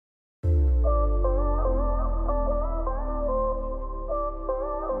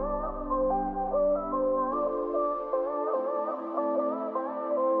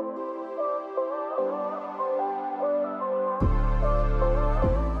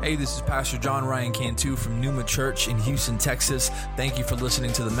Hey, this is Pastor John Ryan Cantu from Numa Church in Houston, Texas. Thank you for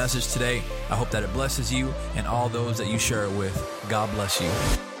listening to the message today. I hope that it blesses you and all those that you share it with. God bless you.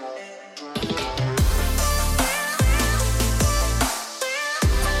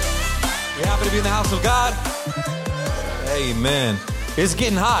 We happy to be in the house of God. Amen. It's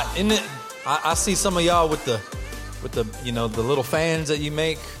getting hot, isn't it? I see some of y'all with the the little fans that you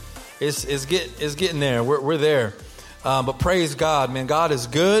make. It's getting there. We're there. But praise God, man. God is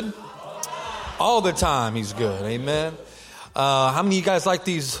good all the time. He's good. Amen. How many of you guys like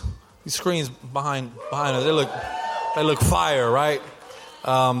these screens behind us? They look fire, right?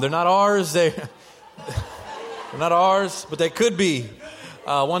 They're not ours. They're not ours, but they could be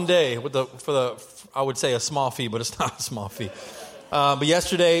one day for I would say a small fee, but it's not a small fee. But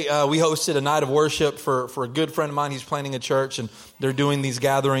yesterday we hosted a night of worship for a good friend of mine. He's planning a church, and they're doing these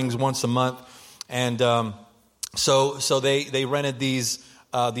gatherings once a month, and So they rented these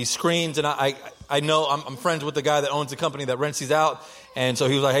screens, and I know I'm friends with the guy that owns the company that rents these out, and so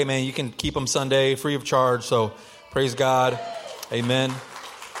he was like, "Hey man, you can keep them Sunday free of charge." So praise God, amen.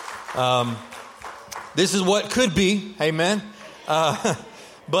 This is what could be, amen.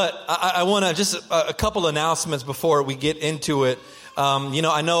 But I want to just a couple announcements before we get into it.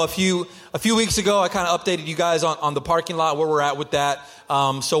 I know a few weeks ago I kind of updated you guys on the parking lot, where we're at with that.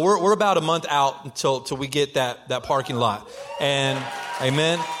 So we're about a month out until we get that parking lot. And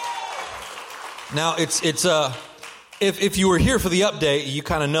amen. Now it's if you were here for the update, you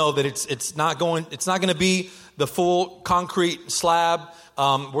kind of know that it's not going to be the full concrete slab.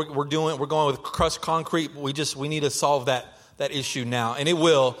 We're going with crushed concrete. We need to solve that issue now, and it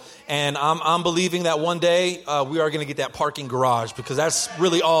will. And I'm believing that one day we are going to get that parking garage, because that's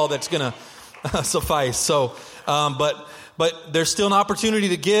really all that's going to suffice. So, but there's still an opportunity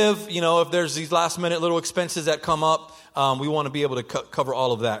to give. If there's these last minute little expenses that come up, we want to be able to cover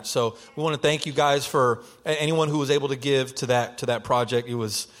all of that. So we want to thank you guys for anyone who was able to give to that project.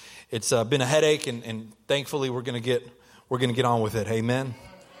 It's been a headache, and thankfully we're going to get on with it. Amen.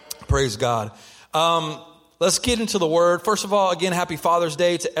 Praise God. Let's get into the word. First of all, again, happy Father's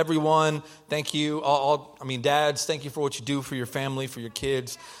Day to everyone. Thank you. Dads, thank you for what you do for your family, for your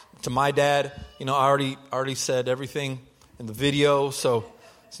kids. To my dad, I already said everything in the video, so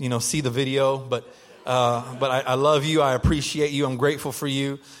see the video. But I love you. I appreciate you. I'm grateful for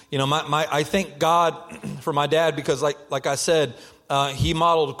you. I thank God for my dad, because like I said, he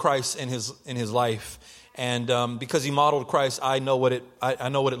modeled Christ in his life, and because he modeled Christ, I know what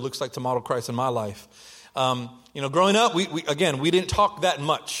it looks like to model Christ in my life. Growing up, we didn't talk that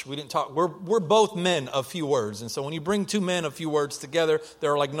much. We didn't talk. We're both men of few words. And so when you bring two men of few words together,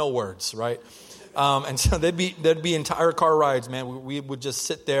 there are like no words, right? And so there'd be entire car rides, man. We would just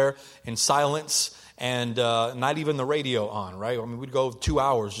sit there in silence, and not even the radio on, right? I mean, we'd go 2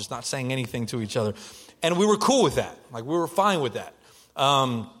 hours just not saying anything to each other. And we were cool with that. Like, we were fine with that.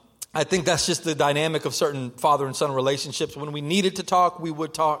 I think that's just the dynamic of certain father and son relationships. When we needed to talk, we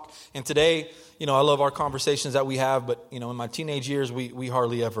would talk. And today, I love our conversations that we have, but, in my teenage years, we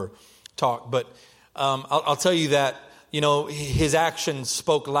hardly ever talk. But I'll tell you that, his actions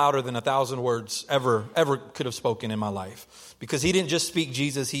spoke louder than 1,000 words ever could have spoken in my life. Because he didn't just speak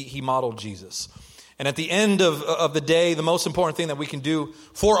Jesus, he modeled Jesus. And at the end of the day, the most important thing that we can do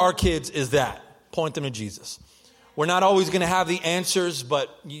for our kids is that. Point them to Jesus. We're not always going to have the answers,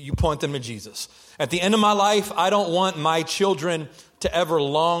 but you point them to Jesus. At the end of my life, I don't want my children to ever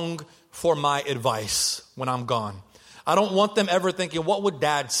long for my advice when I'm gone. I don't want them ever thinking, what would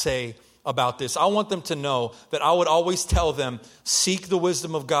dad say about this? I want them to know that I would always tell them, seek the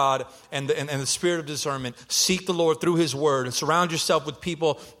wisdom of God and the spirit of discernment. Seek the Lord through his word, and surround yourself with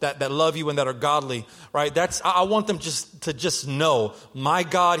people that love you and that are godly, right? I want them to know, my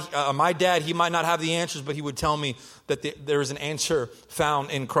God, my dad, he might not have the answers, but he would tell me that there is an answer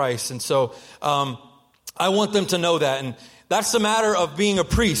found in Christ. And so I want them to know that. And that's the matter of being a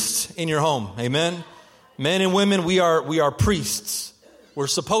priest in your home. Amen. Men and women, we are priests. We're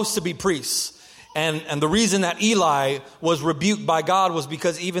supposed to be priests. And the reason that Eli was rebuked by God was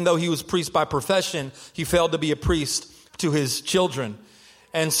because even though he was priest by profession, he failed to be a priest to his children.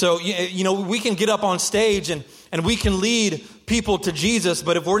 And so, we can get up on stage and we can lead people to Jesus,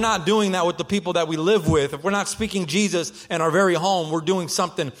 but if we're not doing that with the people that we live with, if we're not speaking Jesus in our very home, we're doing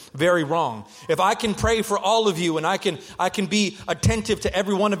something very wrong. If I can pray for all of you, and I can be attentive to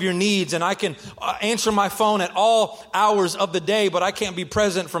every one of your needs, and I can answer my phone at all hours of the day, but I can't be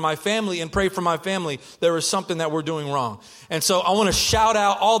present for my family and pray for my family, there is something that we're doing wrong. And so I want to shout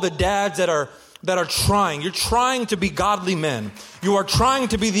out all the dads that are trying. You're trying to be godly men. You are trying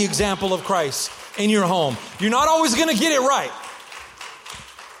to be the example of Christ in your home. You're not always going to get it right.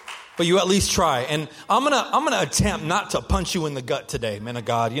 but you at least try. And I'm gonna attempt not to punch you in the gut today, man of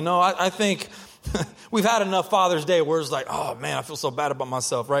God. You know, I think we've had enough Father's Day where it's like, oh man, I feel so bad about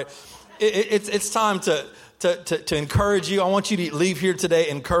myself, right? It's time to encourage you. I want you to leave here today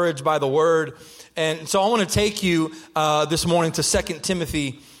encouraged by the word. And so I want to take you this morning to 2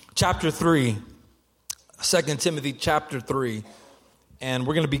 Timothy chapter 3. 2 Timothy chapter 3. And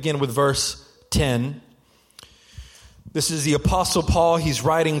we're going to begin with verse 10. This is the Apostle Paul. He's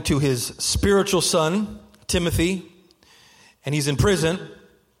writing to his spiritual son, Timothy. And he's in prison.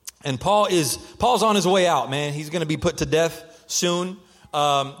 And Paul's on his way out, man. He's going to be put to death soon.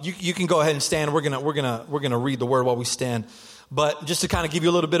 You can go ahead and stand. We're gonna read the word while we stand. But just to kind of give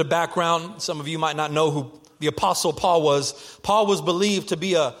you a little bit of background, some of you might not know who the Apostle Paul was. Paul was believed to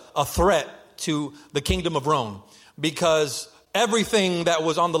be a threat to the kingdom of Rome because everything that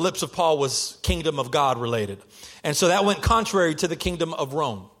was on the lips of Paul was kingdom of God related. And so that went contrary to the kingdom of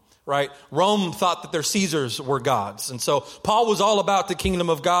Rome. Right? Rome thought that their Caesars were gods. And so Paul was all about the kingdom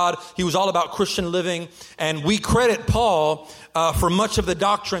of God. He was all about Christian living. And we credit Paul for much of the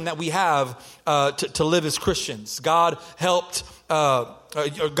doctrine that we have to live as Christians. God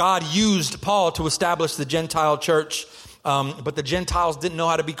used Paul to establish the Gentile church. But the Gentiles didn't know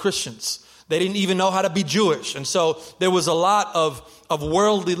how to be Christians. They didn't even know how to be Jewish. And so there was a lot of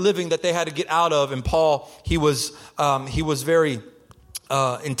worldly living that they had to get out of. And Paul, he was very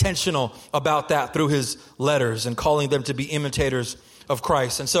intentional about that through his letters and calling them to be imitators of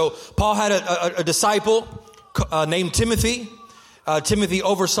Christ. And so Paul had a disciple named Timothy. Timothy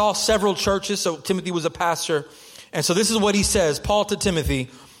oversaw several churches. So Timothy was a pastor. And so this is what he says, Paul to Timothy,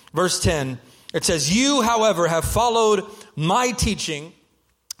 verse 10. It says, "You, however, have followed my teaching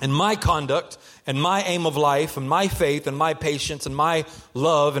and my conduct and my aim of life and my faith and my patience and my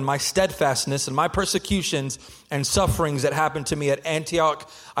love and my steadfastness and my persecutions and sufferings that happened to me at Antioch,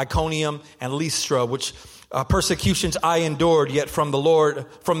 Iconium, and Lystra, which persecutions I endured, yet from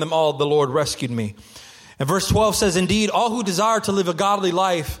them all the Lord rescued me." And verse 12 says, "Indeed, all who desire to live a godly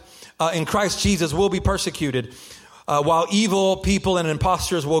life in Christ Jesus will be persecuted, while evil people and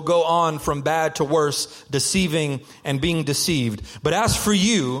impostors will go on from bad to worse, deceiving and being deceived. But as for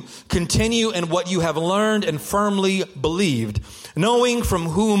you, continue in what you have learned and firmly believed, knowing from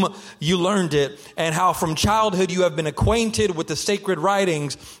whom you learned it, and how from childhood you have been acquainted with the sacred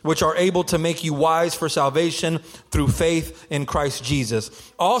writings, which are able to make you wise for salvation through faith in Christ Jesus.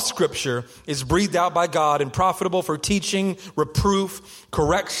 All scripture is breathed out by God and profitable for teaching, reproof,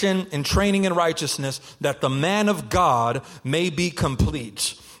 correction, and training in righteousness, that the man of God may be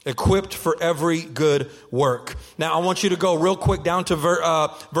complete, equipped for every good work." Now, I want you to go real quick down to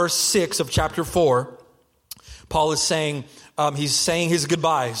verse 6 of chapter 4. Paul is saying, he's saying his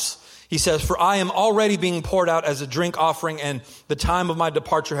goodbyes. He says, "For I am already being poured out as a drink offering, and the time of my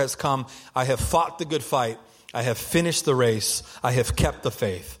departure has come. I have fought the good fight. I have finished the race. I have kept the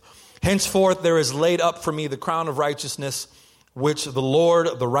faith. Henceforth, there is laid up for me the crown of righteousness, which the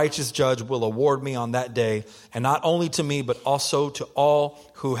Lord, the righteous judge, will award me on that day, and not only to me, but also to all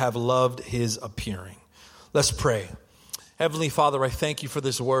who have loved his appearing." Let's pray. Heavenly Father, I thank you for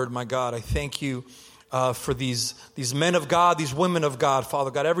this word, my God. I thank you for these men of God, these women of God,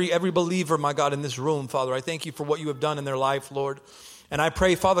 Father God, every believer, my God, in this room, Father. I thank you for what you have done in their life, Lord. And I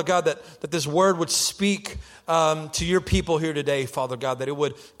pray, Father God, that this word would speak to your people here today, Father God, that it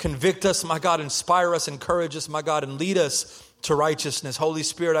would convict us, my God, inspire us, encourage us, my God, and lead us to righteousness. Holy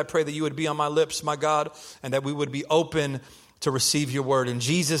Spirit, I pray that you would be on my lips, my God, and that we would be open to receive your word. In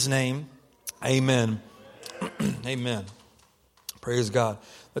Jesus' name, amen. Amen. Praise God.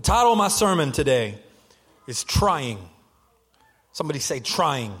 The title of my sermon today is Trying. Somebody say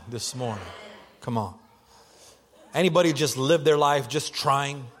trying this morning. Come on. Anybody just live their life just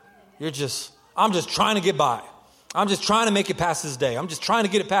trying? I'm just trying to get by. I'm just trying to make it past this day. I'm just trying to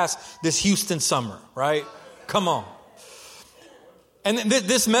get it past this Houston summer, right? Come on. And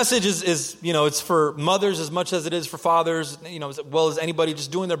this message is it's for mothers as much as it is for fathers, as well as anybody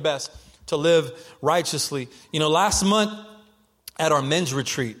just doing their best to live righteously. Last month at our men's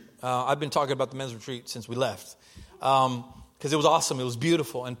retreat, I've been talking about the men's retreat since we left, because it was awesome. It was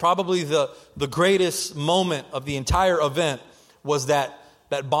beautiful. And probably the greatest moment of the entire event was that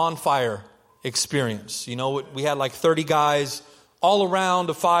bonfire experience. We had like 30 guys all around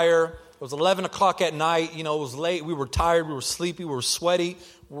the fire. It was 11 o'clock at night. It was late. We were tired. We were sleepy. We were sweaty.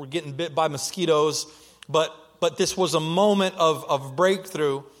 We were getting bit by mosquitoes. But this was a moment of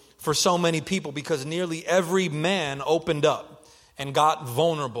breakthrough for so many people, because nearly every man opened up and got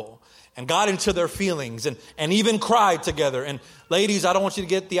vulnerable and got into their feelings and even cried together. And ladies, I don't want you to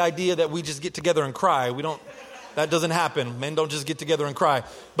get the idea that we just get together and cry. We don't That doesn't happen. Men don't just get together and cry.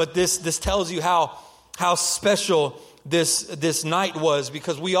 But this tells you how special this night was,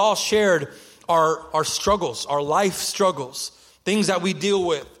 because we all shared our struggles, our life struggles, things that we deal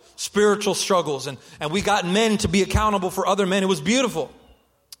with, spiritual struggles. And we got men to be accountable for other men. It was beautiful.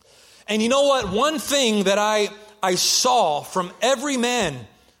 And you know what? One thing that I saw from every man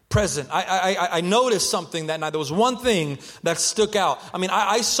present, I noticed something that night. There was one thing that stuck out.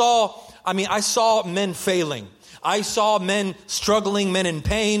 I saw men failing. I saw men struggling, men in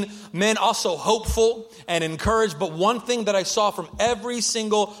pain, men also hopeful and encouraged. But one thing that I saw from every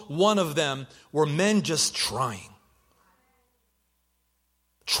single one of them were men just trying.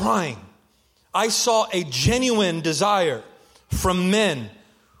 I saw a genuine desire from men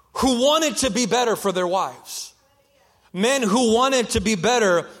who wanted to be better for their wives. Men who wanted to be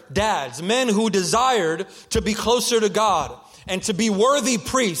better dads. Men who desired to be closer to God and to be worthy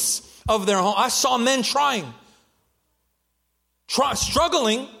priests of their home. I saw men trying.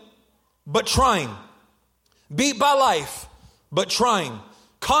 Struggling, but trying. Beat by life, but trying.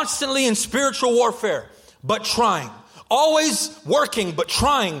 Constantly in spiritual warfare, but trying. Always working, but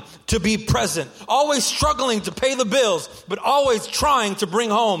trying to be present. Always struggling to pay the bills, but always trying to bring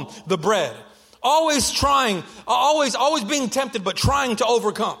home the bread. Always trying, always being tempted, but trying to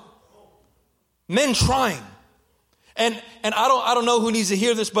overcome. Men trying. And I don't know who needs to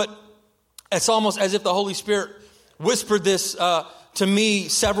hear this, but it's almost as if the Holy Spirit whispered this to me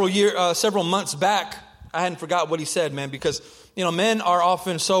several months back. I hadn't forgot what he said, man, because, men are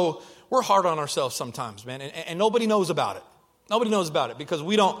often we're hard on ourselves sometimes, man. And nobody knows about it. Nobody knows about it because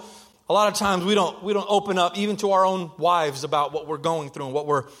a lot of times we don't open up even to our own wives about what we're going through and what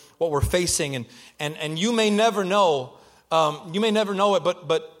we're facing. And you may never know, it,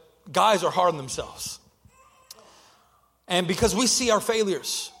 but guys are hard on themselves. And because we see our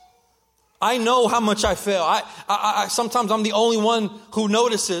failures, I know how much I fail. I sometimes I'm the only one who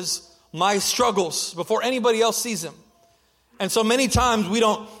notices my struggles before anybody else sees them. And so many times we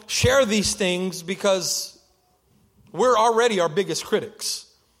don't share these things because we're already our biggest critics.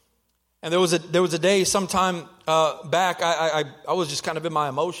 And there was a day sometime back, I was just kind of in my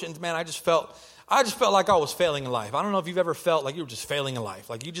emotions, man. I just felt like I was failing in life. I don't know if you've ever felt like you were just failing in life.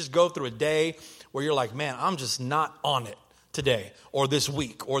 Like you just go through a day where you're like, man, I'm just not on it today or this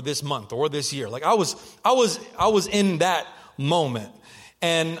week or this month or this year. Like I was in that moment,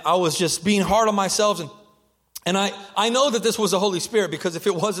 and I was just being hard on myself. And I know that this was the Holy Spirit, because if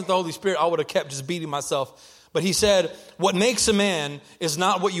it wasn't the Holy Spirit, I would have kept just beating myself. But he said, what makes a man is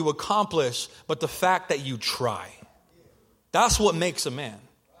not what you accomplish, but the fact that you try. That's what makes a man.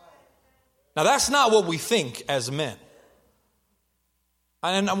 Now, that's not what we think as men.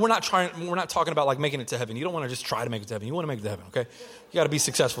 And we're not talking about like making it to heaven. You don't want to just try to make it to heaven. You want to make it to heaven, okay? You got to be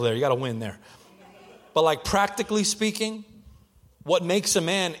successful there. You got to win there. But like practically speaking, what makes a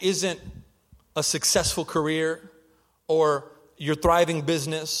man isn't a successful career or your thriving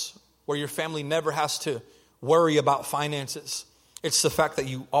business where your family never has to worry about finances. It's the fact that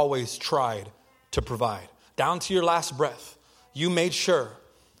you always tried to provide. Down to your last breath, you made sure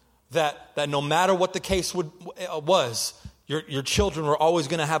that no matter what the case was, your children were always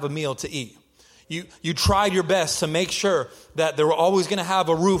going to have a meal to eat. You tried your best to make sure that they were always going to have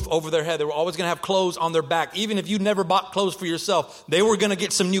a roof over their head. They were always going to have clothes on their back. Even if you never bought clothes for yourself, they were going to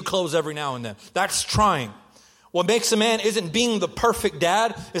get some new clothes every now and then. That's trying. What makes a man isn't being the perfect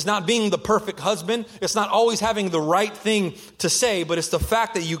dad. It's not being the perfect husband. It's not always having the right thing to say, but it's the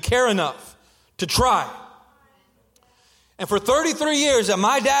fact that you care enough to try. And for 33 years that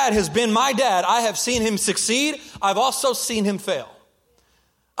my dad has been my dad, I have seen him succeed. I've also seen him fail.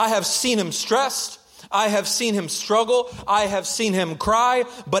 I have seen him stressed. I have seen him struggle. I have seen him cry.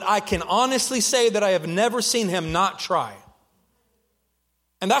 But I can honestly say that I have never seen him not try.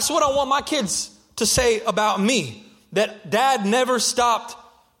 And that's what I want my kids to say about me. That dad never stopped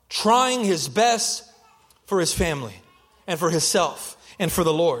trying his best for his family and for himself and for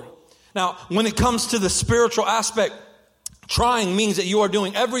the Lord. Now, when it comes to the spiritual aspect, trying means that you are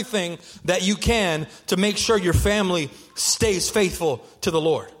doing everything that you can to make sure your family stays faithful to the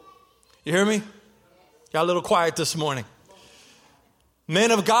Lord. You hear me? Got a little quiet this morning.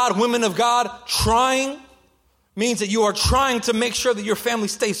 Men of God, women of God, trying means that you are trying to make sure that your family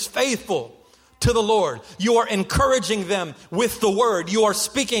stays faithful to the Lord. You are encouraging them with the word. You are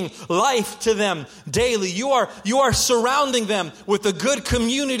speaking life to them daily. You are surrounding them with a good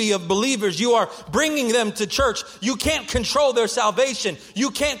community of believers. You are bringing them to church. You can't control their salvation.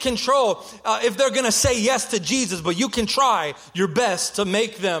 You can't control if they're going to say yes to Jesus, but you can try your best to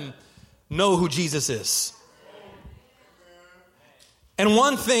make them know who Jesus is. And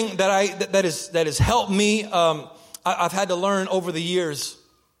one thing that has helped me, I've had to learn over the years,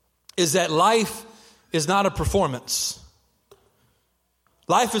 is that life is not a performance.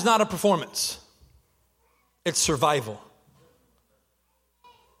 Life is not a performance. It's survival.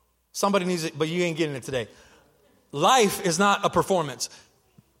 Somebody needs it, but you ain't getting it today. Life is not a performance.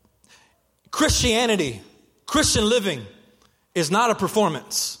 Christianity, Christian living is not a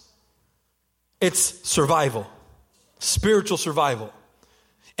performance. It's survival, spiritual survival.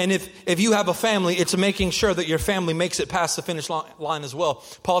 And if you have a family, it's making sure that your family makes it past the finish line as well.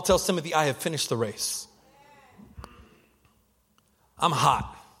 Paul tells Timothy, I have finished the race. I'm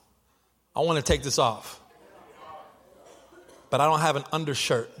hot. I want to take this off. But I don't have an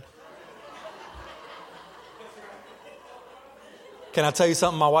undershirt. Can I tell you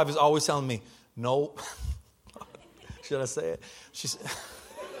something? My wife is always telling me, no. Should I say it? She's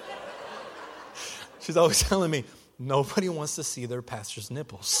always telling me, nobody wants to see their pastor's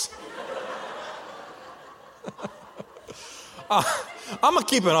nipples. I'm going to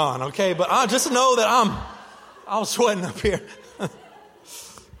keep it on, okay? But I just know that I'm sweating up here.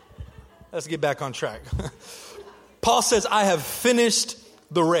 Let's get back on track. Paul says, I have finished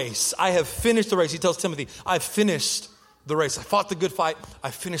the race. I have finished the race. He tells Timothy, I've finished the race. I fought the good fight.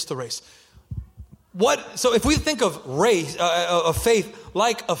 I finished the race. So if we think of race, of faith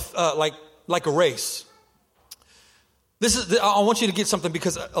like a race, I want you to get something,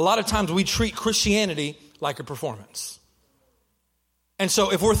 because a lot of times we treat Christianity like a performance. And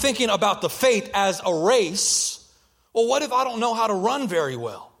so if we're thinking about the faith as a race, well, what if I don't know how to run very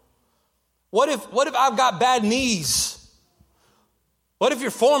well? What if I've got bad knees? What if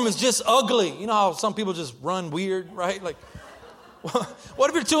your form is just ugly? You know how some people just run weird, right? Like, what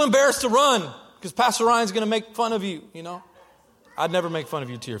if you're too embarrassed to run because Pastor Ryan's going to make fun of you, you know? I'd never make fun of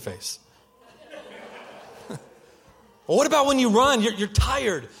you to your face. Well, what about when you run, you're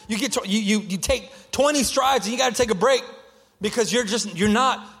tired? You take 20 strides and you got to take a break because you're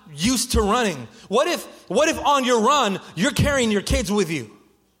not used to running. What if on your run, you're carrying your kids with you?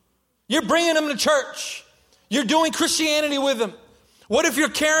 You're bringing them to church. You're doing Christianity with them. What if you're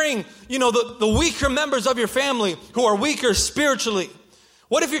carrying, the weaker members of your family who are weaker spiritually?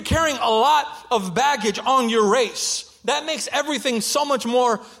 What if you're carrying a lot of baggage on your race? That makes everything so much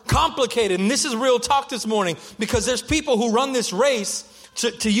more complicated. And this is real talk this morning, because there's people who run this race,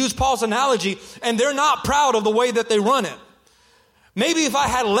 to use Paul's analogy, and they're not proud of the way that they run it. Maybe if I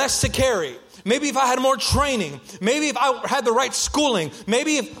had less to carry, maybe if I had more training, maybe if I had the right schooling,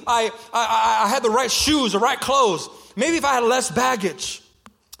 maybe if I had the right shoes, the right clothes, maybe if I had less baggage.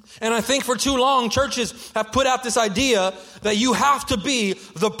 And I think for too long, churches have put out this idea that you have to be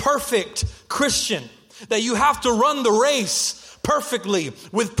the perfect Christian, that you have to run the race perfectly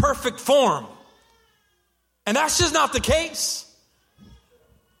with perfect form. And that's just not the case.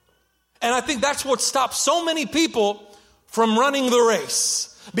 And I think that's what stops so many people from running the race.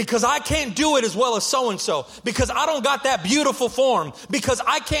 Because I can't do it as well as so-and-so. Because I don't got that beautiful form. Because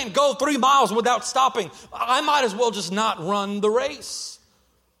I can't go 3 miles without stopping. I might as well just not run the race.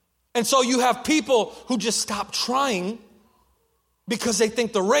 And so you have people who just stop trying because they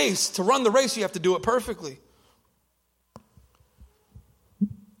think to run the race, you have to do it perfectly.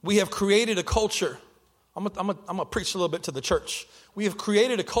 We have created a culture. I'm going to preach a little bit to the church. We have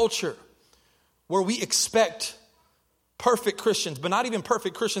created a culture where we expect perfect Christians, but not even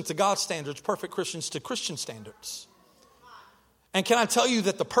perfect Christians to God's standards, perfect Christians to Christian standards. And can I tell you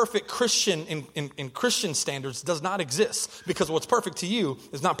that the perfect Christian in Christian standards does not exist, because what's perfect to you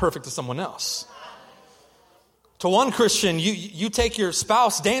is not perfect to someone else. To one Christian, you take your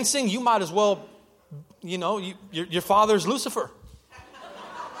spouse dancing, you might as well, your father's Lucifer.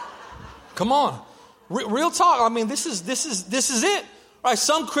 Come on. Real talk. I mean, this is it. Right?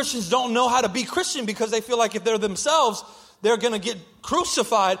 Some Christians don't know how to be Christian because they feel like if they're themselves, they're going to get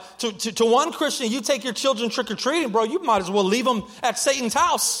crucified. To one Christian, you take your children trick-or-treating, bro, you might as well leave them at Satan's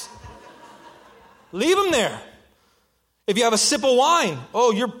house. Leave them there. If you have a sip of wine,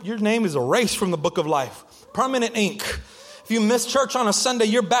 your name is erased from the book of life. Permanent ink. If you miss church on a Sunday,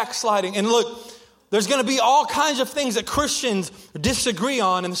 you're backsliding. And look, there's going to be all kinds of things that Christians disagree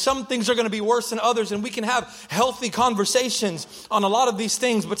on, and some things are going to be worse than others, and we can have healthy conversations on a lot of these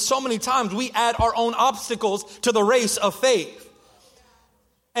things, but so many times we add our own obstacles to the race of faith.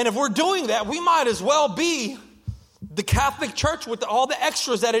 And if we're doing that, we might as well be the Catholic Church with all the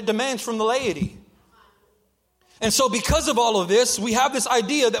extras that it demands from the laity. And so because of all of this, we have this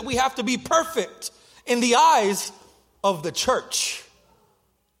idea that we have to be perfect in the eyes of the church.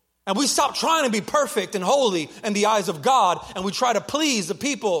 And we stop trying to be perfect and holy in the eyes of God, and we try to please the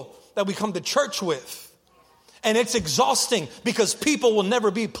people that we come to church with. And it's exhausting because people will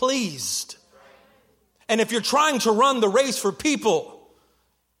never be pleased. And if you're trying to run the race for people,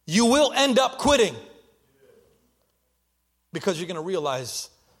 you will end up quitting. Because you're going to realize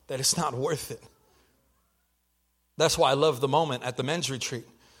that it's not worth it. That's why I love the moment at the men's retreat.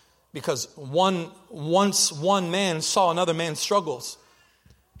 Because once one man saw another man's struggles,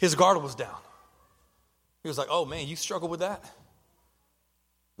 his guard was down. He was like, oh man, you struggle with that?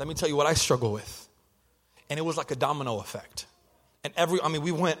 Let me tell you what I struggle with. And it was like a domino effect. And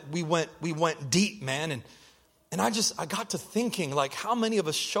we went deep, man. And I got to thinking, like, how many of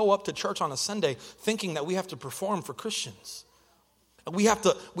us show up to church on a Sunday thinking that we have to perform for Christians? We have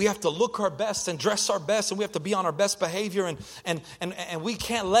to look our best and dress our best, and we have to be on our best behavior, and we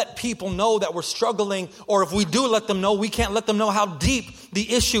can't let people know that we're struggling, or if we do let them know, we can't let them know how deep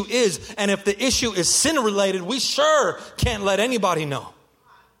the issue is. And if the issue is sin related, we sure can't let anybody know.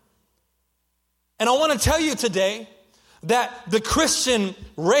 And I want to tell you today that the Christian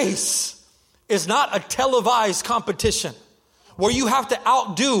race is not a televised competition where you have to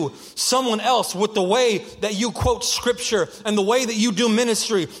outdo someone else with the way that you quote scripture and the way that you do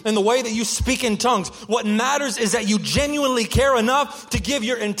ministry and the way that you speak in tongues. What matters is that you genuinely care enough to give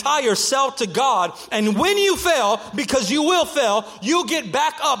your entire self to God. And when you fail, because you will fail, you get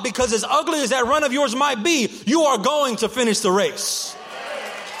back up, because as ugly as that run of yours might be, you are going to finish the race.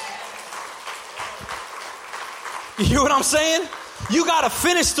 You hear what I'm saying? You got to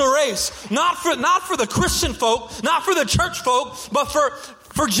finish the race, not for the Christian folk, not for the church folk, but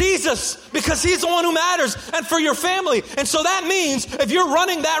for Jesus, because he's the one who matters, and for your family. And so that means if you're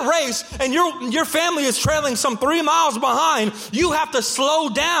running that race and your family is trailing some 3 miles behind, you have to slow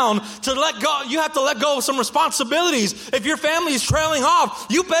down to let go. You have to let go of some responsibilities. If your family is trailing off,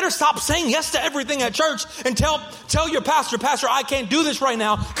 you better stop saying yes to everything at church and tell your pastor, I can't do this right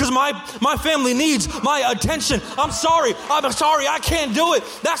now because my family needs my attention. I'm sorry, I can't do it.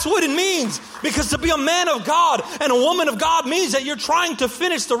 That's what it means. Because to be a man of God and a woman of God means that you're trying to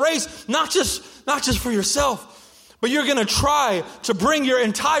finish the race, not just for yourself, but you're going to try to bring your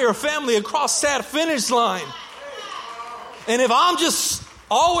entire family across that finish line. And if I'm just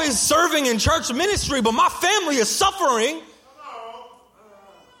always serving in church ministry, but my family is suffering,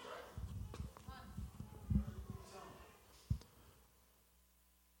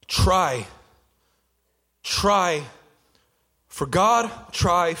 try for God,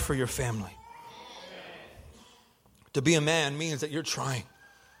 try for your family. To be a man means that you're trying.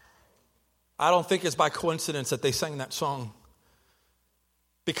 I don't think it's by coincidence that they sang that song.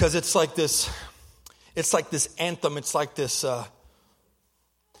 Because it's like this anthem. It's like this,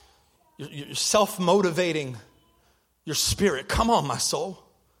 you're self-motivating your spirit. Come on, my soul.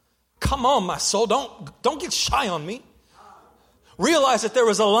 Come on, my soul. Don't get shy on me. Realize that there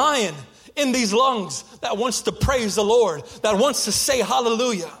is a lion in these lungs that wants to praise the Lord, that wants to say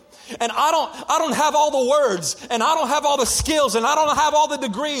hallelujah. And I don't have all the words, and I don't have all the skills, and I don't have all the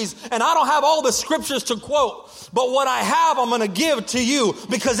degrees, and I don't have all the scriptures to quote. But what I have, I'm going to give to you,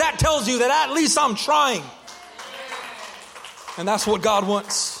 because that tells you that at least I'm trying. And that's what God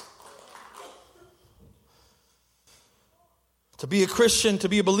wants. To be a Christian, to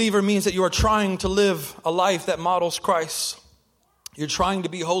be a believer, means that you are trying to live a life that models Christ. You're trying to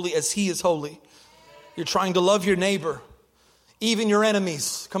be holy as he is holy. You're trying to love your neighbor, even your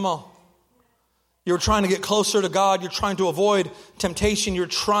enemies. Come on. You're trying to get closer to God. You're trying to avoid temptation. You're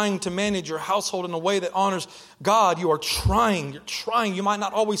trying to manage your household in a way that honors God. You are trying. You're trying. You might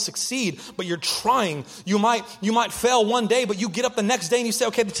not always succeed, but you're trying. You might fail one day, but you get up the next day and you say,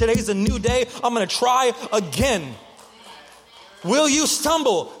 okay, today's a new day. I'm going to try again. Will you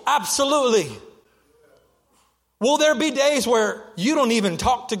stumble? Absolutely. Will there be days where you don't even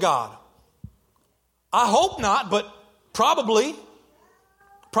talk to God? I hope not, but Probably.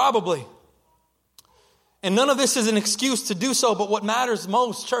 And none of this is an excuse to do so, but what matters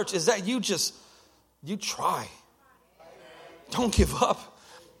most, church, is that you try. Don't give up.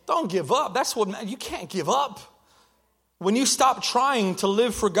 Don't give up. That's what you can't give up. When you stop trying to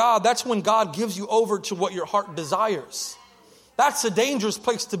live for God, that's when God gives you over to what your heart desires. That's a dangerous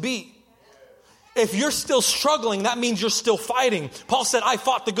place to be. If you're still struggling, that means you're still fighting. Paul said, I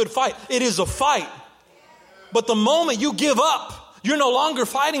fought the good fight. It is a fight. But the moment you give up, you're no longer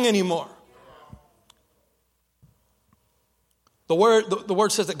fighting anymore. The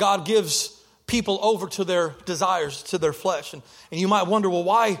word says that God gives people over to their desires, to their flesh. And you might wonder, well,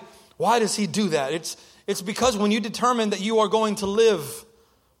 why does he do that? It's because when you determine that you are going to live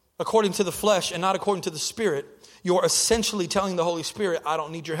according to the flesh and not according to the Spirit, you are essentially telling the Holy Spirit, I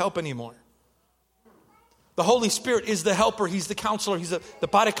don't need your help anymore. The Holy Spirit is the helper. He's the counselor. He's the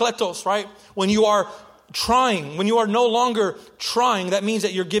parakletos, right? When you are trying, when you are no longer trying, that means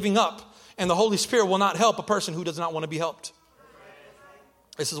that you're giving up. And the Holy Spirit will not help a person who does not want to be helped.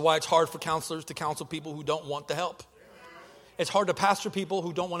 This is why it's hard for counselors to counsel people who don't want the help. It's hard to pastor people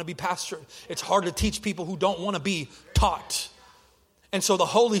who don't want to be pastored. It's hard to teach people who don't want to be taught. And so the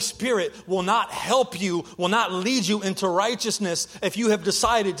Holy Spirit will not help you, will not lead you into righteousness if you have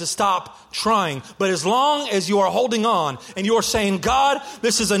decided to stop trying. But as long as you are holding on and you are saying, God,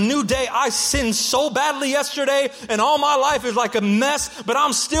 this is a new day. I sinned so badly yesterday and all my life is like a mess, but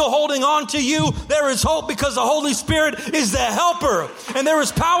I'm still holding on to you. There is hope because the Holy Spirit is the helper and there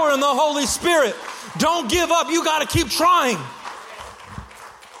is power in the Holy Spirit. Don't give up. You got to keep trying.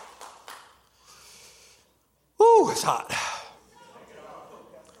 Ooh, it's hot.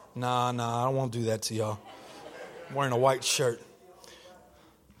 Nah, I don't want to do that to y'all. I'm wearing a white shirt.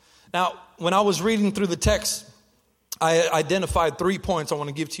 Now, when I was reading through the text, I identified 3 points I want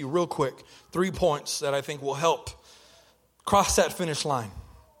to give to you real quick. 3 points that I think will help cross that finish line.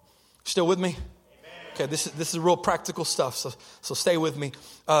 Still with me? Okay, this is real practical stuff, so stay with me.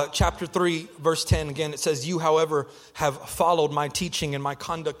 Chapter 3, verse 10, again, it says, you, however, have followed my teaching and my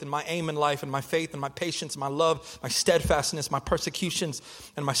conduct and my aim in life and my faith and my patience, my love, my steadfastness, my persecutions,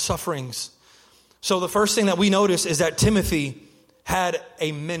 and my sufferings. So the first thing that we notice is that Timothy had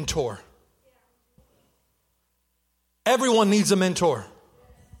a mentor. Everyone needs a mentor.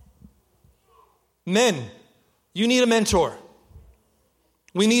 Men, you need a mentor.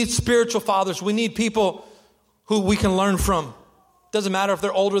 We need spiritual fathers. We need people who we can learn from. Doesn't matter if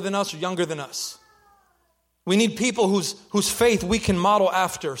they're older than us or younger than us. We need people whose faith we can model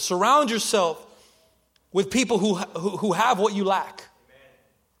after. Surround yourself with people who have what you lack.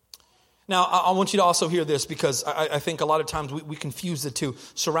 Now, I want you to also hear this because I think a lot of times we confuse the two.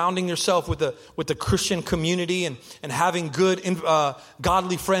 Surrounding yourself with the Christian community and having good,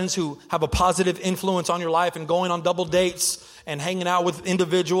 godly friends who have a positive influence on your life and going on double dates and hanging out with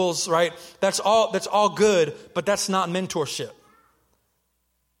individuals, right? That's all good, but that's not mentorship.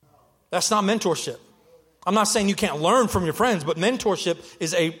 That's not mentorship. I'm not saying you can't learn from your friends, but mentorship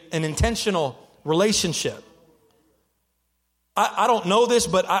is an intentional relationship. I don't know this,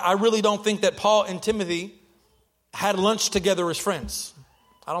 but I really don't think that Paul and Timothy had lunch together as friends.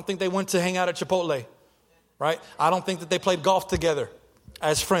 I don't think they went to hang out at Chipotle, right? I don't think that they played golf together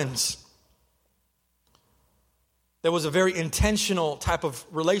as friends. There was a very intentional type of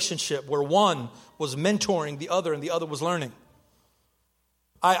relationship where one was mentoring the other and the other was learning.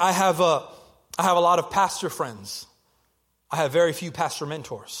 I have a lot of pastor friends. I have very few pastor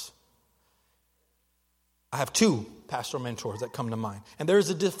mentors. I have 2 pastor mentors that come to mind. And there is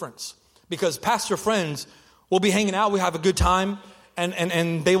a difference because pastor friends will be hanging out. We have a good time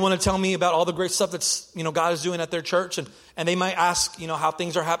and they want to tell me about all the great stuff that's, God is doing at their church. And they might ask, how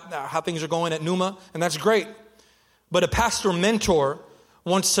things are going at Numa. And that's great. But a pastor mentor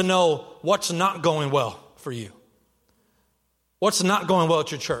wants to know what's not going well for you. What's not going well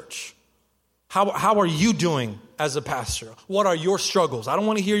at your church? How are you doing as a pastor? What are your struggles? I don't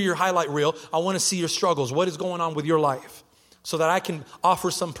want to hear your highlight reel. I want to see your struggles. What is going on with your life? So that I can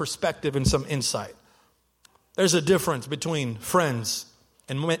offer some perspective and some insight. There's a difference between friends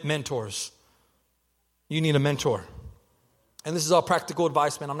and mentors. You need a mentor. And this is all practical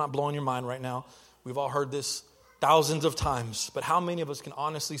advice, man. I'm not blowing your mind right now. We've all heard this thousands of times. But how many of us can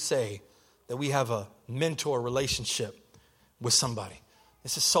honestly say that we have a mentor relationship with somebody?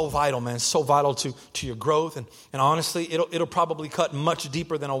 This is so vital, man. It's so vital to your growth. And honestly, it'll probably cut much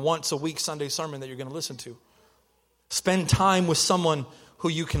deeper than a once a week Sunday sermon that you're going to listen to. Spend time with someone who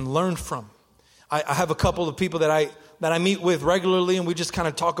you can learn from. I have a couple of people that I meet with regularly, and we just kind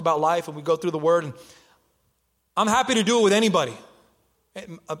of talk about life and we go through the Word. And I'm happy to do it with anybody.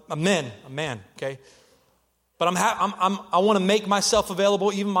 A man, okay? But I want to make myself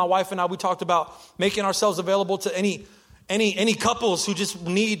available. Even my wife and I, we talked about making ourselves available to any couples who just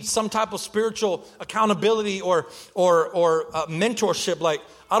need some type of spiritual accountability or mentorship. Like,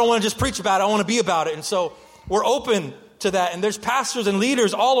 I don't want to just preach about it. I want to be about it. And so we're open to that. And there's pastors and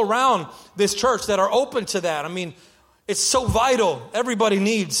leaders all around this church that are open to that. I mean, it's so vital. Everybody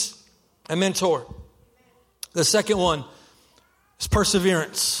needs a mentor. The second one is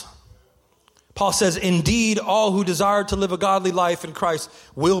perseverance. Paul says, indeed, all who desire to live a godly life in Christ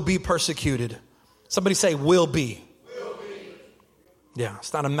will be persecuted. Somebody say, will be. Yeah,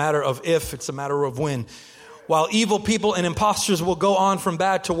 it's not a matter of if, it's a matter of when. While evil people and impostors will go on from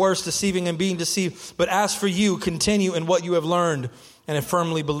bad to worse, deceiving and being deceived. But as for you, continue in what you have learned and have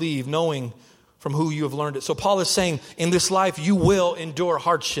firmly believed, knowing from who you have learned it. So Paul is saying, in this life, you will endure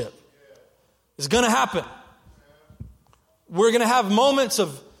hardship. It's going to happen. We're going to have moments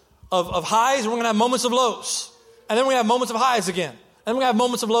of of highs, and we're going to have moments of lows. And then we're going to have moments of highs again. And then we're going to have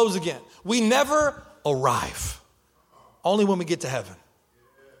moments of lows again. We never arrive. Only when we get to heaven.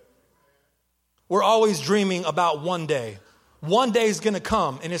 We're always dreaming about one day. One day is going to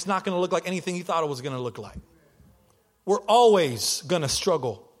come, and it's not going to look like anything you thought it was going to look like. We're always going to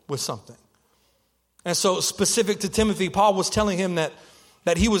struggle with something. And so specific to Timothy, Paul was telling him that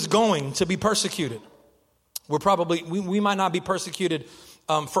he was going to be persecuted. We might not be persecuted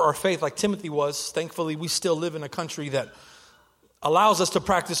for our faith like Timothy was. Thankfully, we still live in a country that allows us to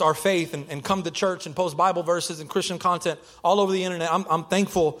practice our faith and come to church and post Bible verses and Christian content all over the internet. I'm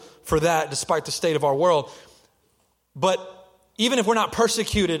thankful for that despite the state of our world. But even if we're not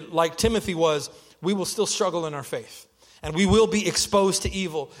persecuted like Timothy was, we will still struggle in our faith. And we will be exposed to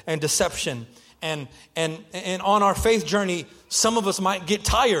evil and deception. And on our faith journey, some of us might get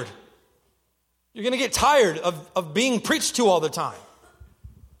tired. You're going to get tired of being preached to all the time.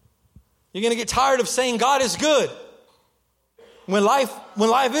 You're going to get tired of saying God is good when life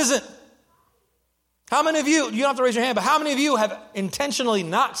isn't. How many of you don't have to raise your hand, but how many of you have intentionally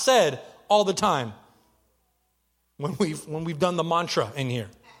not said all the time when we've done the mantra in here?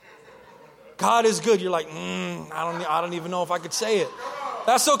 God is good. You're like, I don't even know if I could say it.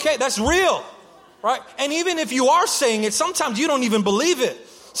 That's okay. That's real, right? And even if you are saying it, sometimes you don't even believe it.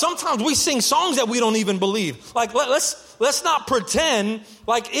 Sometimes we sing songs that we don't even believe. Like, let's not pretend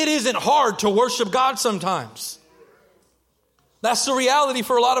like it isn't hard to worship God sometimes. That's the reality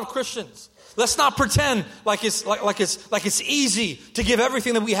for a lot of Christians. Let's not pretend like it's easy to give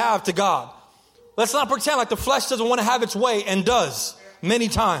everything that we have to God. Let's not pretend like the flesh doesn't want to have its way and does many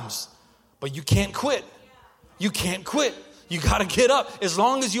times. But you can't quit. You can't quit. You got to get up. As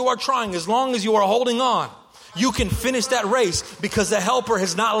long as you are trying, as long as you are holding on, you can finish that race because the helper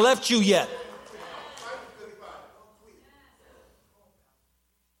has not left you yet.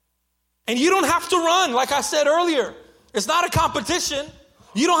 And you don't have to run, like I said earlier. It's not a competition.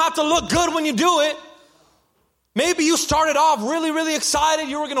 You don't have to look good when you do it. Maybe you started off really, really excited.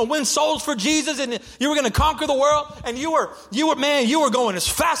 You were going to win souls for Jesus and you were going to conquer the world. And you were going as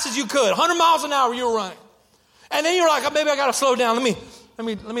fast as you could. 100 miles an hour you were running. And then you're like, maybe I got to slow down.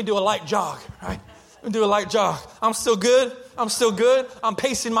 Let me do a light jog, right? Let me do a light jog. I'm still good. I'm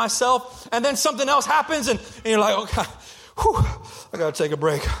pacing myself. And then something else happens and you're like, okay, I got to take a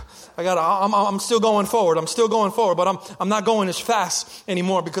break. I'm still going forward. But I'm not going as fast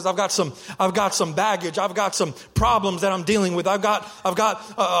anymore because I've got some baggage. I've got some problems that I'm dealing with. I've got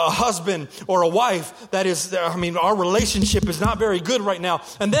a husband or a wife that is, our relationship is not very good right now.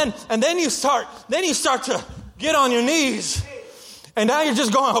 And then you start to get on your knees. And now you're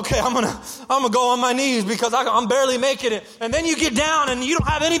just going, okay, I'm gonna go on my knees because I'm barely making it. And then you get down and you don't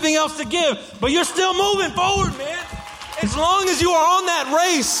have anything else to give, but you're still moving forward, man. As long as you are on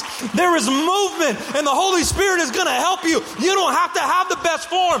that race, there is movement and the Holy Spirit is going to help you. You don't have to have the best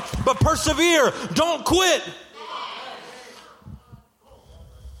form, but persevere. Don't quit.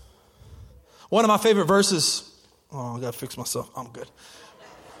 One of my favorite verses. Oh, I got to fix myself. I'm good.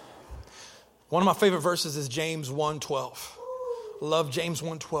 One of my favorite verses is James 1:12. Love James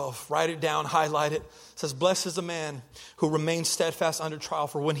 1:12. Write it down, highlight it. It says, blessed is the man who remains steadfast under trial,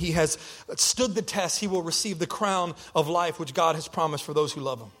 for when he has stood the test, he will receive the crown of life which God has promised for those who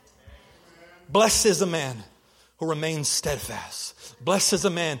love him. Blessed is the man who remains steadfast. Blessed is the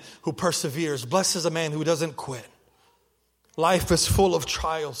man who perseveres. Blessed is the man who doesn't quit. Life is full of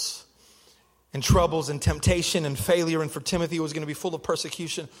trials and troubles and temptation and failure. And for Timothy, it was going to be full of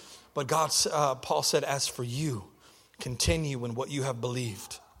persecution. But Paul said, as for you, continue in what you have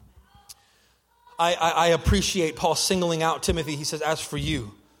believed. I appreciate Paul singling out Timothy. He says, as for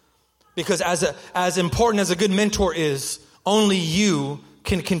you. Because as important as a good mentor is, only you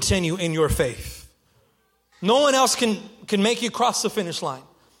can continue in your faith. No one else can make you cross the finish line.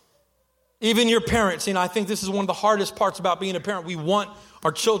 Even your parents. I think this is one of the hardest parts about being a parent. We want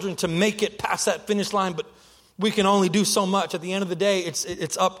our children to make it past that finish line, but we can only do so much. At the end of the day,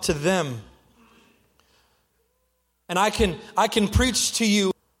 it's up to them. And I can preach to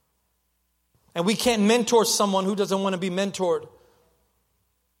you, and we can't mentor someone who doesn't want to be mentored.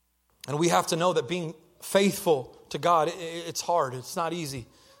 And we have to know that being faithful to God, it's hard. It's not easy,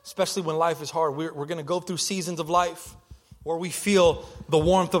 especially when life is hard. We're going to go through seasons of life where we feel the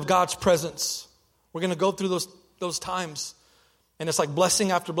warmth of God's presence. We're going to go through those times. And it's like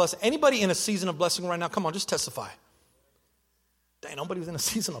blessing after blessing. Anybody in a season of blessing right now, come on, just testify. Dang, nobody was in a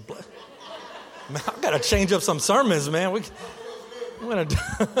season of blessing. Man, I've got to change up some sermons, man. We're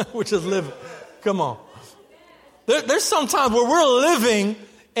just living. Come on. There's some times where we're living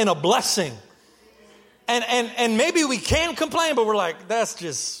in a blessing. And maybe we can complain, but we're like, that's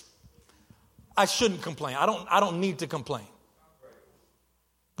just I shouldn't complain. I don't need to complain.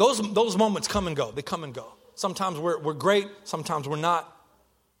 Those moments come and go. They come and go. Sometimes we're great. Sometimes we're not.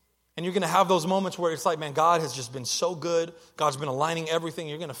 And you're going to have those moments where it's like, man, God has just been so good. God's been aligning everything.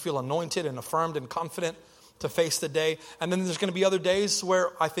 You're going to feel anointed and affirmed and confident to face the day. And then there's going to be other days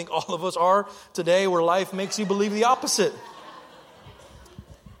where I think all of us are today, where life makes you believe the opposite.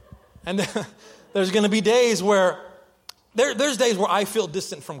 And then there's going to be days where there's days where I feel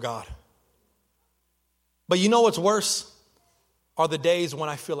distant from God. But you know what's worse? Are the days when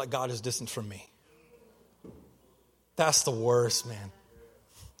I feel like God is distant from me. That's the worst, man.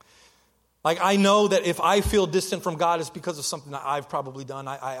 Like, I know that if I feel distant from God, it's because of something that I've probably done.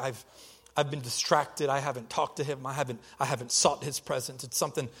 I've been distracted. I haven't talked to him. I haven't sought his presence. It's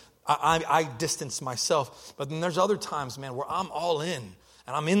something I distance myself. But then there's other times, man, where I'm all in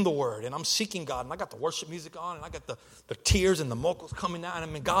and I'm in the Word and I'm seeking God and I got the worship music on and I got the tears and the vocals coming down. I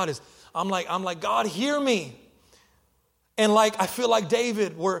mean, I'm like, God, hear me. And like, I feel like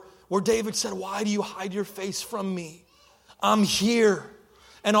David, where David said, why do you hide your face from me? I'm here.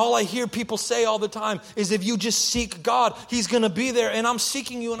 And all I hear people say all the time is if you just seek God, he's going to be there. And I'm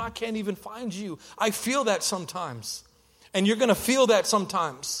seeking you and I can't even find you. I feel that sometimes. And you're going to feel that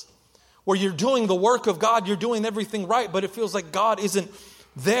sometimes. Where you're doing the work of God, you're doing everything right, but it feels like God isn't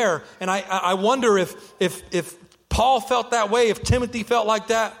there. And I wonder if Paul felt that way, if Timothy felt like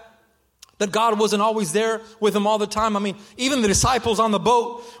that God wasn't always there with him all the time. I mean, even the disciples on the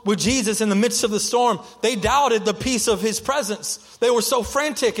boat with Jesus in the midst of the storm, they doubted the peace of his presence. They were so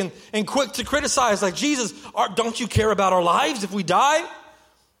frantic and quick to criticize, like, Jesus, don't you care about our lives if we die?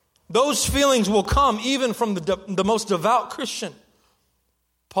 Those feelings will come even from the most devout Christian.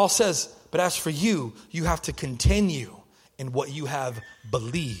 Paul says, but as for you, you have to continue in what you have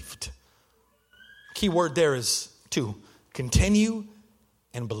believed. Key word there is to continue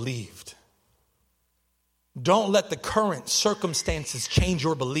and believed. Don't let the current circumstances change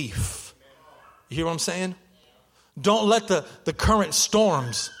your belief. You hear what I'm saying? Don't let the current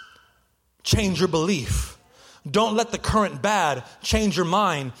storms change your belief. Don't let the current bad change your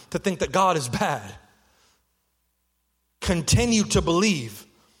mind to think that God is bad. Continue to believe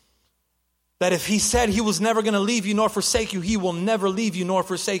that if he said he was never going to leave you nor forsake you, he will never leave you nor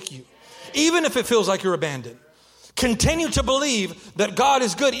forsake you. Even if it feels like you're abandoned. Continue to believe that God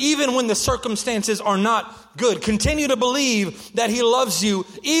is good even when the circumstances are not good. Continue to believe that he loves you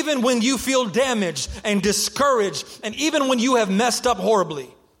even when you feel damaged and discouraged and even when you have messed up horribly.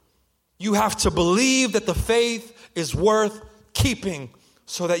 You have to believe that the faith is worth keeping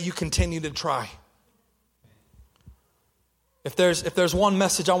so that you continue to try. If there's one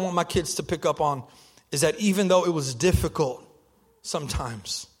message I want my kids to pick up on, is that even though it was difficult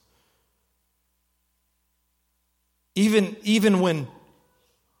sometimes, even when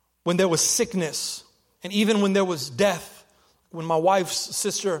there was sickness and even when there was death, when my wife's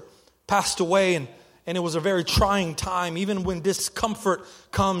sister passed away and it was a very trying time, even when discomfort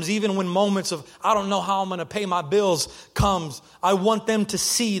comes, even when moments of, I don't know how I'm going to pay my bills comes, I want them to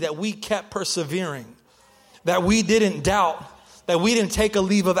see that we kept persevering, that we didn't doubt, that we didn't take a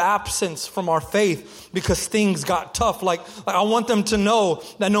leave of absence from our faith because things got tough. Like I want them to know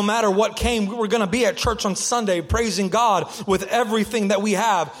that no matter what came, we were going to be at church on Sunday praising God with everything that we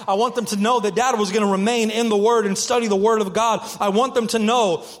have. I want them to know that Dad was going to remain in the Word and study the Word of God. I want them to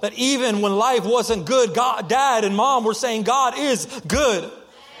know that even when life wasn't good, Dad and Mom were saying God is good.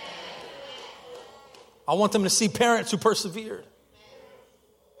 I want them to see parents who persevered.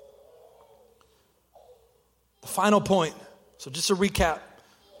 The final point. So just to recap,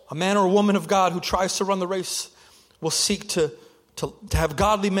 a man or a woman of God who tries to run the race will seek to have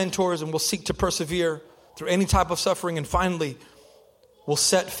godly mentors and will seek to persevere through any type of suffering. And finally, will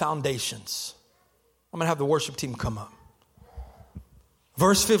set foundations. I'm going to have the worship team come up.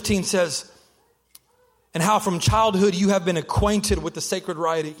 Verse 15 says, and how from childhood you have been acquainted with the sacred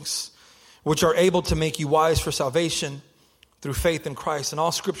writings, which are able to make you wise for salvation through faith in Christ. And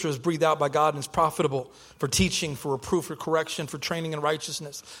all scripture is breathed out by God and is profitable for teaching, for reproof, for correction, for training in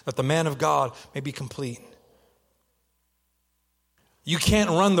righteousness, that the man of God may be complete. You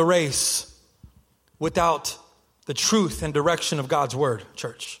can't run the race without the truth and direction of God's word,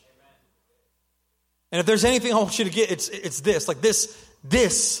 church. And if there's anything I want you to get, it's this. Like this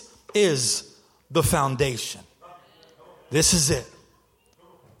is the foundation. This is it.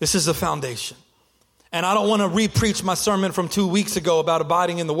 This is the foundation. And I don't want to re-preach my sermon from 2 weeks ago about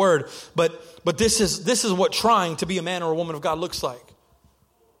abiding in the Word, but this is what trying to be a man or a woman of God looks like.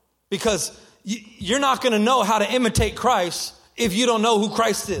 Because you're not going to know how to imitate Christ if you don't know who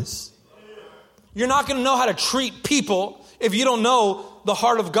Christ is. You're not going to know how to treat people if you don't know the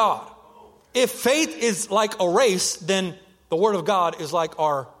heart of God. If faith is like a race, then the Word of God is like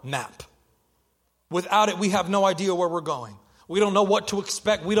our map. Without it, we have no idea where we're going. We don't know what to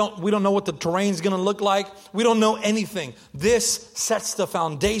expect. We don't know what the terrain's going to look like. We don't know anything. This sets the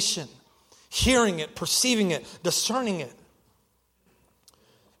foundation. Hearing it, perceiving it, discerning it.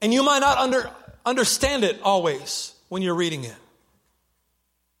 And you might not understand it always when you're reading it.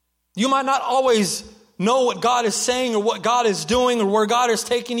 You might not always know what God is saying or what God is doing or where God is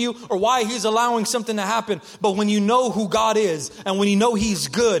taking you or why He's allowing something to happen. But when you know who God is and when you know He's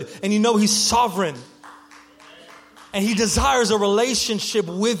good and you know He's sovereign and He desires a relationship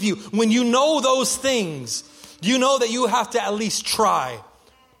with you, when you know those things, you know that you have to at least try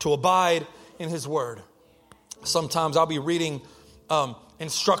to abide in His Word. Sometimes I'll be reading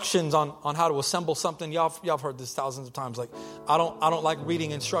instructions on how to assemble something. Y'all have heard this thousands of times. Like, I don't like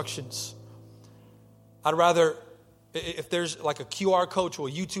reading instructions. I'd rather, if there's like a QR code to a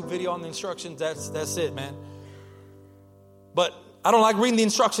YouTube video on the instructions, that's it, man. But I don't like reading the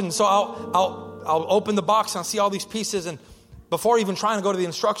instructions, so I'll open the box and I'll see all these pieces, and before even trying to go to the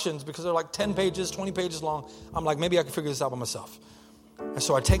instructions, because they're like 10 pages, 20 pages long, I'm like, maybe I can figure this out by myself. And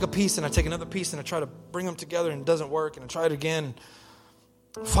so I take a piece and I take another piece and I try to bring them together and it doesn't work, and I try it again.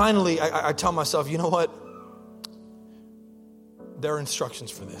 Finally, I tell myself, you know what? There are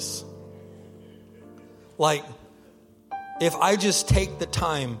instructions for this. Like, if I just take the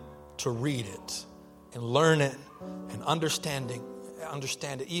time to read it and learn it and understand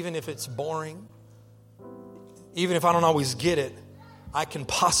it, even if it's boring, even if I don't always get it, I can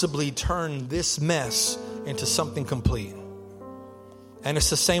possibly turn this mess into something complete. And it's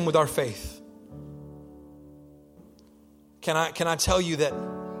the same with our faith. Can I tell you that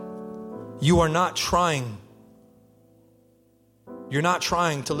you are not trying? You're not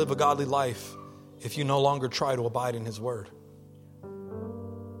trying to live a godly life if you no longer try to abide in His Word.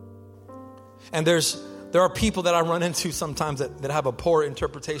 And there are people that I run into sometimes that have a poor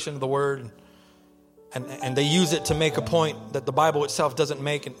interpretation of the Word, and they use it to make a point that the Bible itself doesn't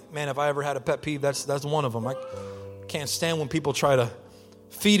make. And man, if I ever had a pet peeve, that's one of them. I can't stand when people try to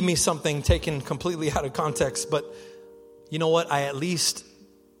feed me something taken completely out of context. But you know what? I at least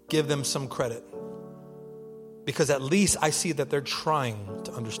give them some credit, because at least I see that they're trying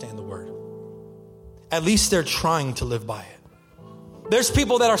to understand the Word. At least they're trying to live by it. There's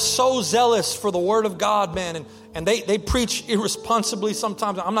people that are so zealous for the Word of God, man, and they preach irresponsibly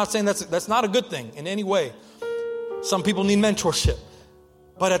sometimes. I'm not saying that's not a good thing in any way. Some people need mentorship.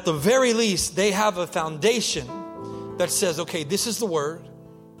 But at the very least, they have a foundation that says, okay, this is the Word.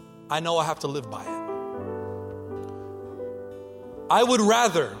 I know I have to live by it. I would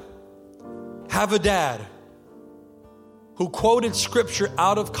rather have a dad who quoted Scripture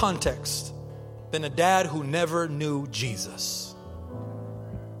out of context than a dad who never knew Jesus.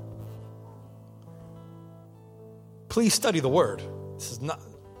 Please study the Word. This is not,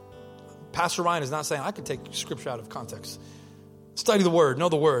 Pastor Ryan is not saying I can take Scripture out of context. Study the Word, know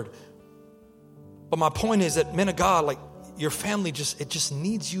the Word. But my point is that, men of God, like, your family it just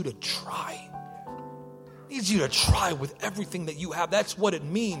needs you to try. It needs you to try with everything that you have. That's what it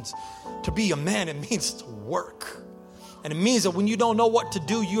means to be a man. It means to work. And it means that when you don't know what to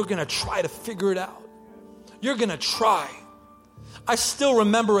do, you're going to try to figure it out. You're going to try. I still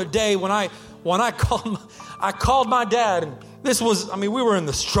remember a day when I called my dad, and we were in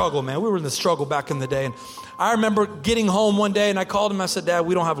the struggle, man. We were in the struggle back in the day. And I remember getting home one day and I called him. I said, Dad,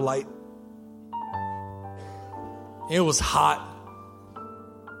 we don't have light. It was hot.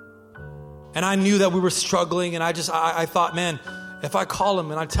 And I knew that we were struggling, and I thought, man, if I call him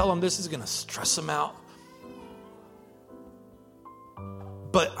and I tell him this is going to stress him out.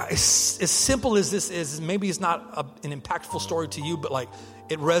 But as simple as this is, maybe it's not an impactful story to you, but like,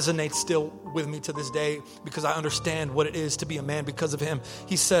 it resonates still with me to this day, because I understand what it is to be a man because of him.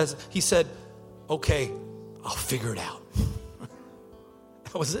 He said, okay, I'll figure it out.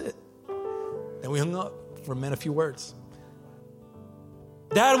 That was it. And we hung up for a few words.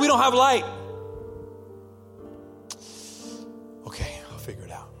 Dad, we don't have light. Okay, I'll figure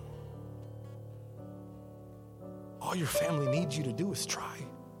it out. All your family needs you to do is try.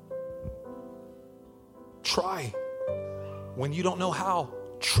 Try. When you don't know how,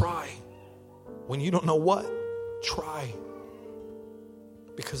 try. When you don't know what, try.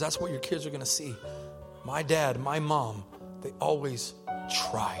 Because that's what your kids are going to see. My dad, my mom, they always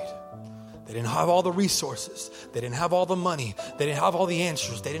tried. They didn't have all the resources. They didn't have all the money. They didn't have all the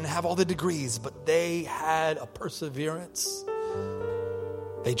answers. They didn't have all the degrees, but they had a perseverance.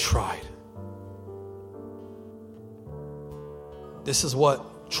 They tried. This is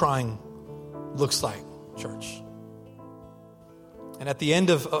what trying looks like, church. And at the end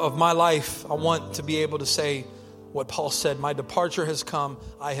of my life, I want to be able to say what Paul said, my departure has come.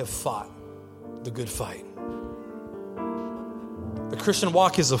 I have fought the good fight. The Christian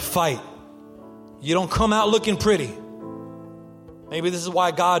walk is a fight. You don't come out looking pretty. Maybe this is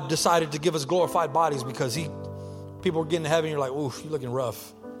why God decided to give us glorified bodies, because people are getting to heaven and you're like, oof, you're looking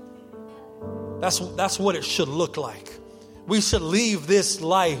rough. That's what it should look like. We should leave this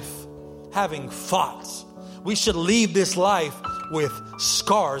life having fought. We should leave this life with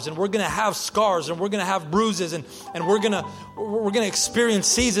scars, and we're going to have scars, and we're going to have bruises, and we're going to experience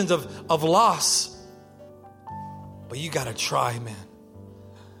seasons of loss. But you got to try, man.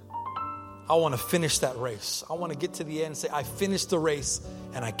 I want to finish that race. I want to get to the end and say, I finished the race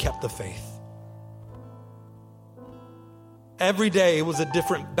and I kept the faith. Every day it was a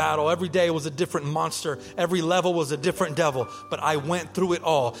different battle. Every day it was a different monster. Every level was a different devil. But I went through it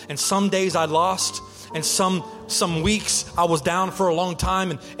all. And some days I lost. And some weeks I was down for a long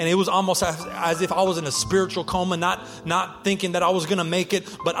time. And it was almost as if I was in a spiritual coma, not thinking that I was going to make it.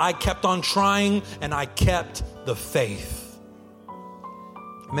 But I kept on trying and I kept the faith.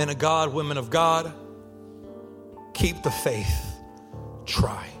 Men of God, women of God, keep the faith.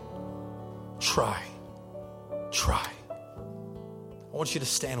 Try. Try. Try. I want you to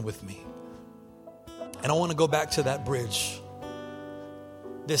stand with me. And I want to go back to that bridge.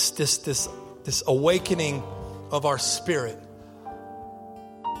 This awakening of our spirit.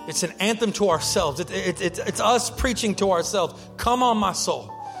 It's an anthem to ourselves. It's us preaching to ourselves. Come on, my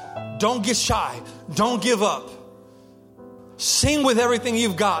soul. Don't get shy. Don't give up. Sing with everything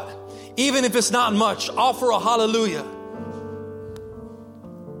you've got. Even if it's not much, offer a hallelujah.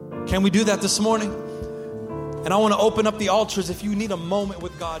 Can we do that this morning? And I want to open up the altars if you need a moment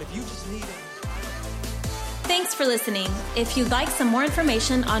with God. If you just need it. Thanks for listening. If you'd like some more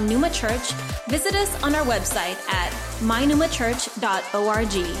information on Pneuma Church, visit us on our website at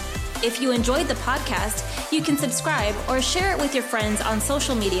mypneumachurch.org. If you enjoyed the podcast, you can subscribe or share it with your friends on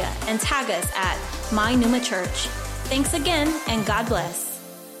social media and tag us at My Pneuma Church. Thanks again, and God bless.